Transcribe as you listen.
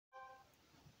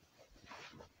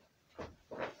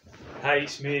Hey,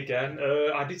 it's me again.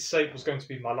 I did say it was going to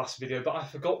be my last video, but I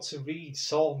forgot to read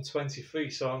Psalm 23,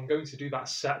 so I'm going to do that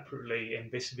separately in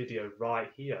this video right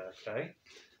here, okay?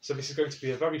 So this is going to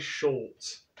be a very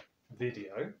short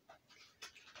video.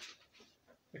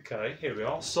 Okay, here we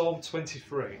are, Psalm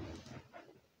 23.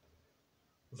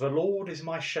 The Lord is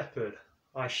my shepherd,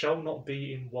 I shall not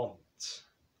be in want.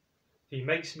 He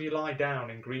makes me lie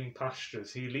down in green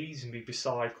pastures, he leads me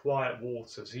beside quiet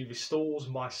waters, he restores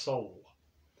my soul.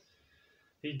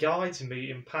 He guides me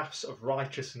in paths of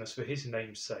righteousness for his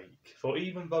name's sake. For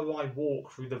even though I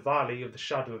walk through the valley of the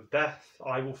shadow of death,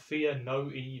 I will fear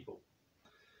no evil.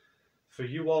 For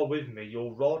you are with me,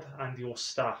 your rod and your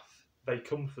staff, they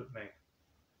comfort me.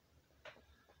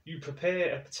 You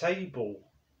prepare a table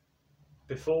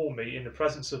before me in the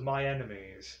presence of my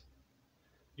enemies.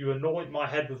 You anoint my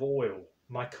head with oil,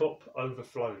 my cup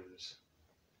overflows.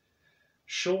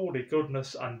 Surely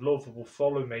goodness and love will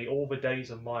follow me all the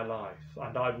days of my life,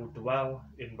 and I will dwell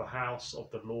in the house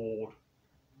of the Lord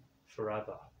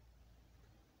forever.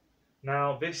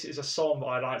 Now, this is a psalm that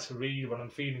I like to read when I'm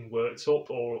feeling worked up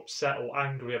or upset or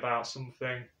angry about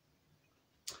something.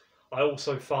 I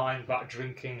also find that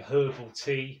drinking herbal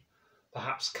tea,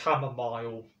 perhaps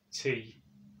chamomile tea,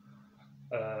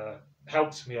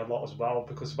 helps me a lot as well,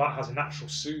 because that has a natural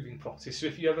soothing property. So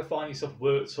if you ever find yourself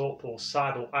worked up or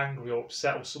sad or angry or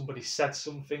upset, or somebody said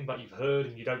something that you've heard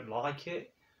and you don't like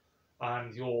it,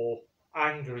 and you're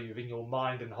angry within your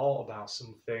mind and heart about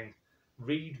something,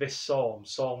 read this psalm,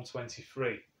 Psalm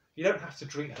 23. You don't have to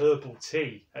drink herbal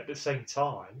tea at the same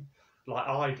time like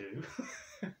I do.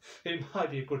 It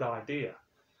might be a good idea.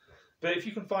 But if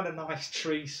you can find a nice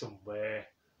tree somewhere,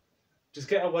 just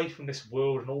get away from this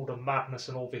world and all the madness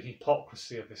and all the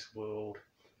hypocrisy of this world.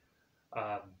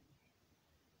 Yeah.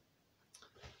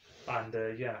 And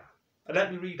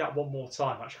let me read that one more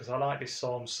time, actually, because I like this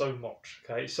psalm so much.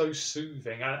 Okay, it's so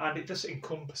soothing, and it just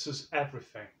encompasses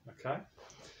everything. Okay.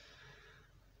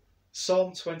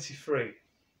 Psalm 23,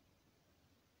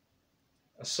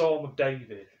 a psalm of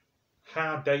David.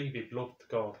 How David loved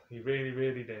God. He really,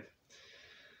 really did.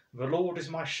 The Lord is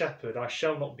my shepherd, I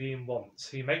shall not be in want.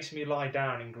 He makes me lie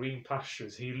down in green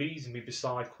pastures. He leads me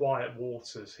beside quiet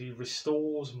waters. He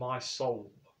restores my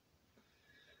soul.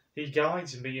 He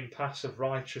guides me in paths of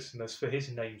righteousness for his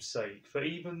name's sake. For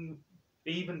even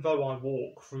though I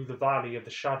walk through the valley of the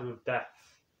shadow of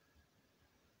death,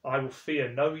 I will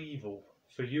fear no evil,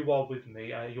 for you are with me,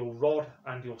 your rod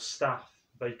and your staff,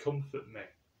 they comfort me.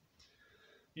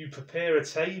 You prepare a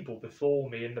table before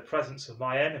me in the presence of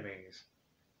my enemies.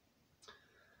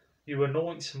 You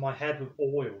anoint my head with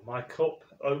oil, my cup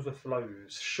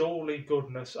overflows. Surely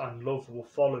goodness and love will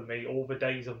follow me all the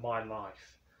days of my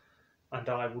life, and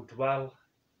I will dwell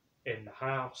in the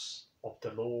house of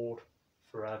the Lord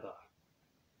forever.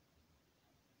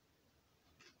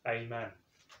 Amen.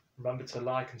 Remember to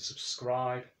like and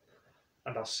subscribe,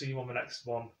 and I'll see you on the next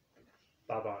one.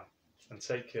 Bye bye, and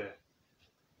take care.